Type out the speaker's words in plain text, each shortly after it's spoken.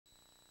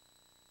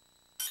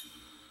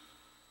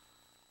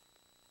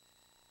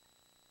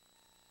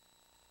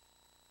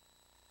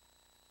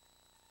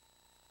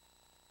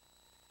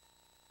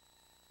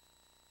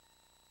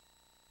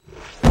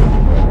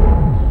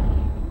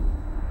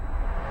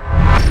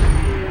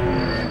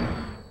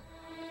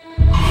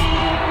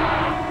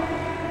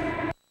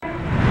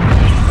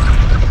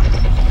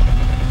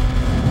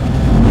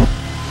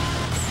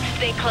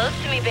close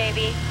to me,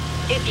 baby.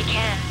 If you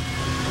can.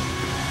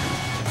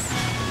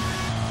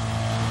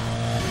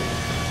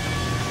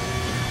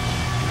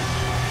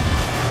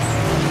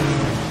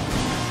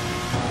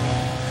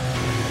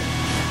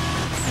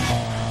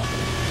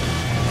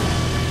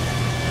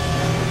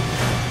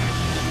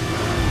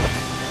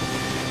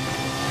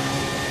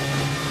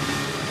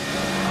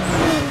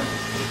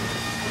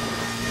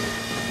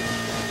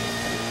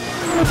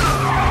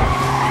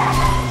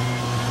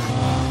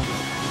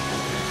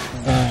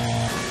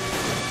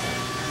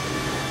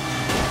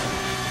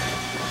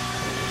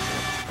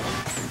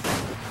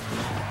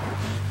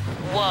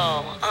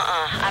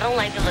 I don't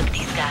like the look of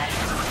these guys.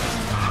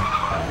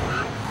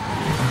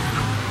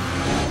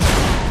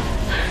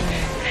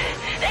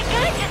 That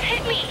guy just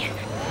hit me!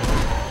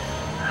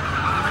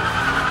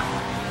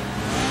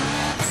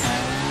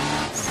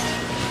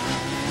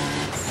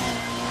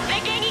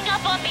 They're ganging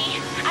up on me!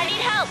 I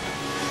need help!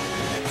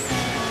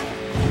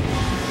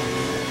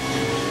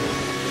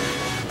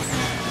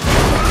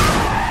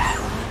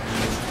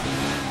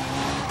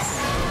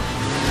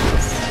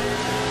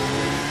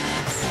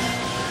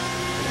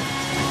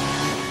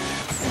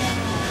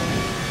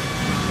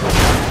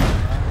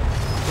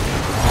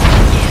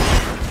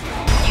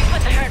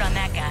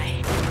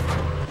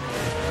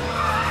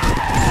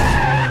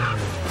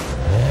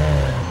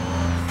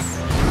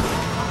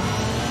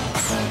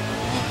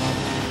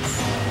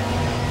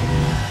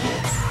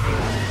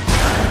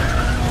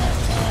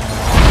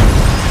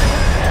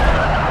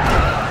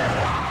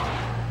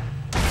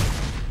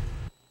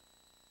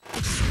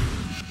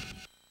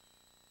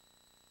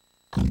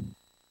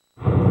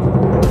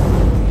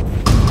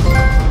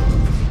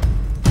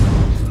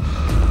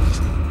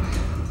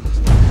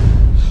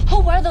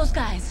 Those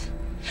guys.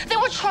 They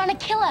were trying to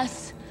kill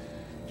us.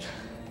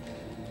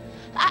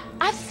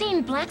 I've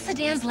seen black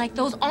sedans like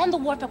those on the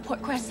wharf at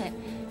Port Crescent.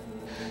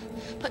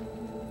 But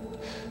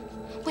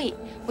wait,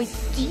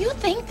 do you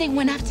think they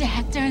went after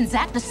Hector and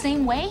Zach the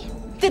same way?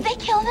 Did they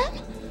kill them?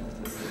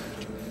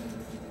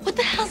 What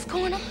the hell's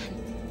going on?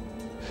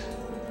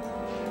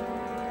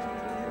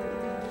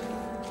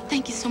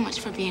 Thank you so much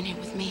for being here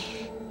with me.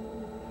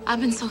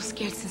 I've been so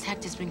scared since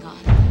Hector's been gone.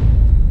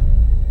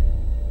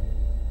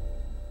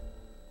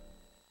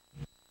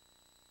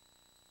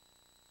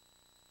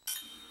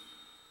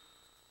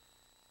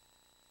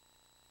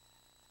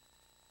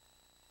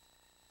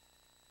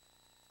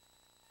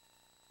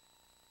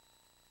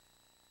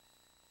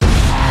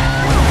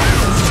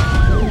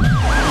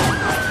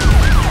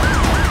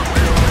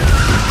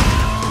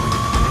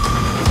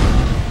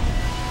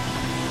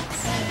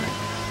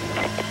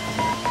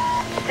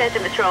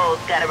 Attention patrols,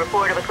 got a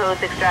report of a Code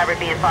 6 driver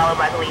being followed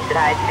by police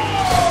at high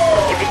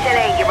speed. If you're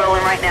 10-8, you're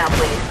rolling right now,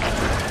 please.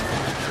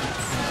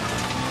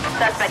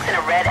 Suspect's in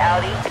a red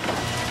Audi.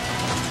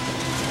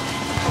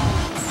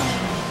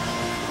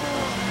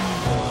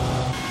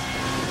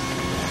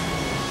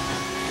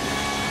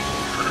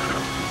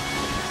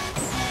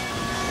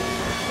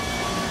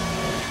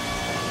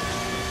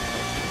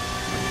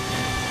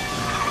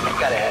 He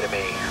got ahead of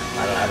me.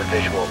 I don't have a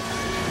visual.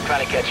 I'm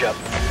trying to catch up.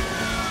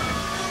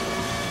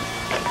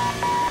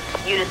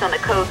 Units on the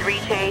Code 3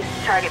 chase.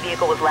 Target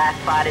vehicle was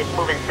last spotted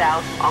moving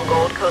south on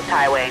Gold Coast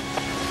Highway.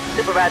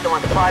 Supervisor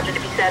wants a quadrant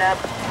to be set up.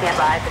 Stand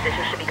by.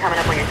 Position should be coming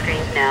up on your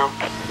screens now.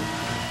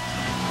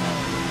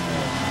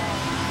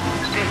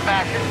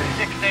 Dispatch, this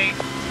is 6-8.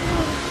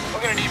 We're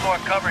gonna need more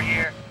cover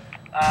here.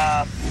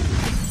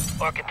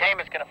 Or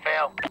containment's gonna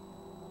fail.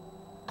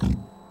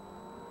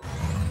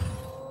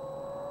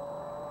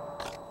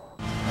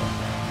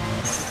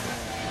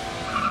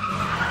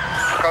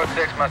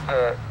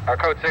 Our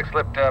code 6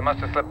 must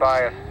have slipped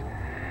by us.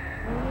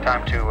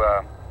 Time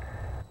to,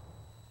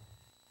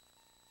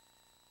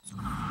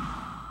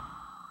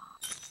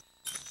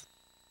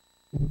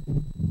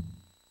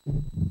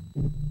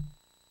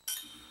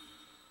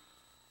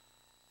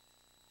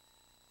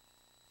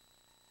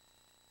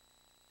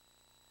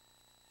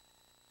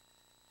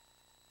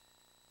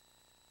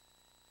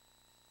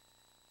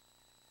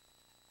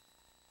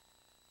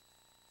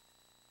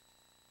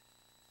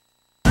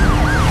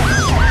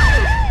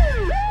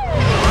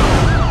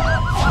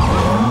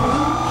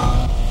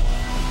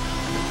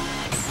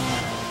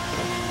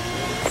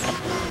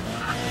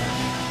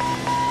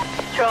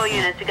 Patrol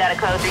units, we got a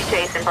Code 3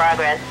 chase in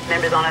progress.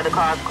 Members on other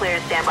cars clear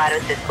and stand by to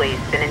assist, please.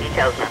 Send in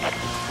details now.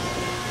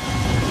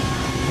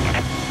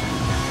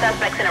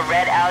 Suspects in a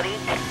red Audi.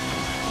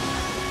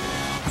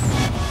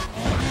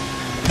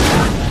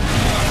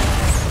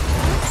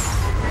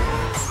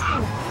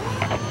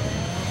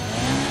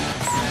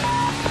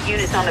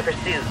 Units on the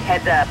pursuit.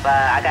 Heads up,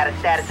 I got a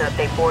status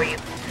update for you.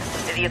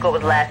 The vehicle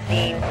was last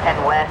seen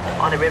heading west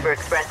on the River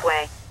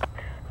Expressway.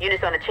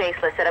 Units on the chase,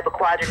 let's set up a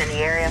quadrant in the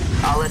area.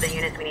 All other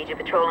units, we need you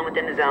patrolling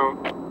within the zone.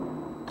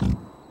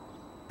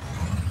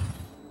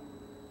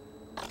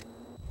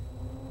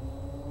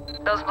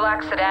 Those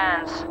black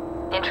sedans.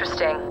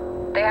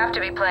 Interesting. They have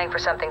to be playing for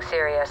something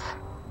serious.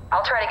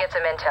 I'll try to get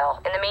some intel.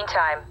 In the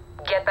meantime,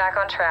 get back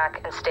on track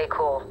and stay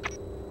cool.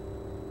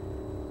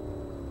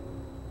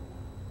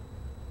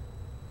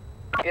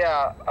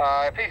 Yeah,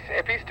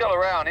 if he's still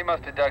around, he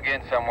must have dug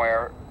in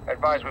somewhere.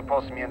 Advise we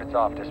pull some units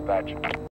off, dispatch.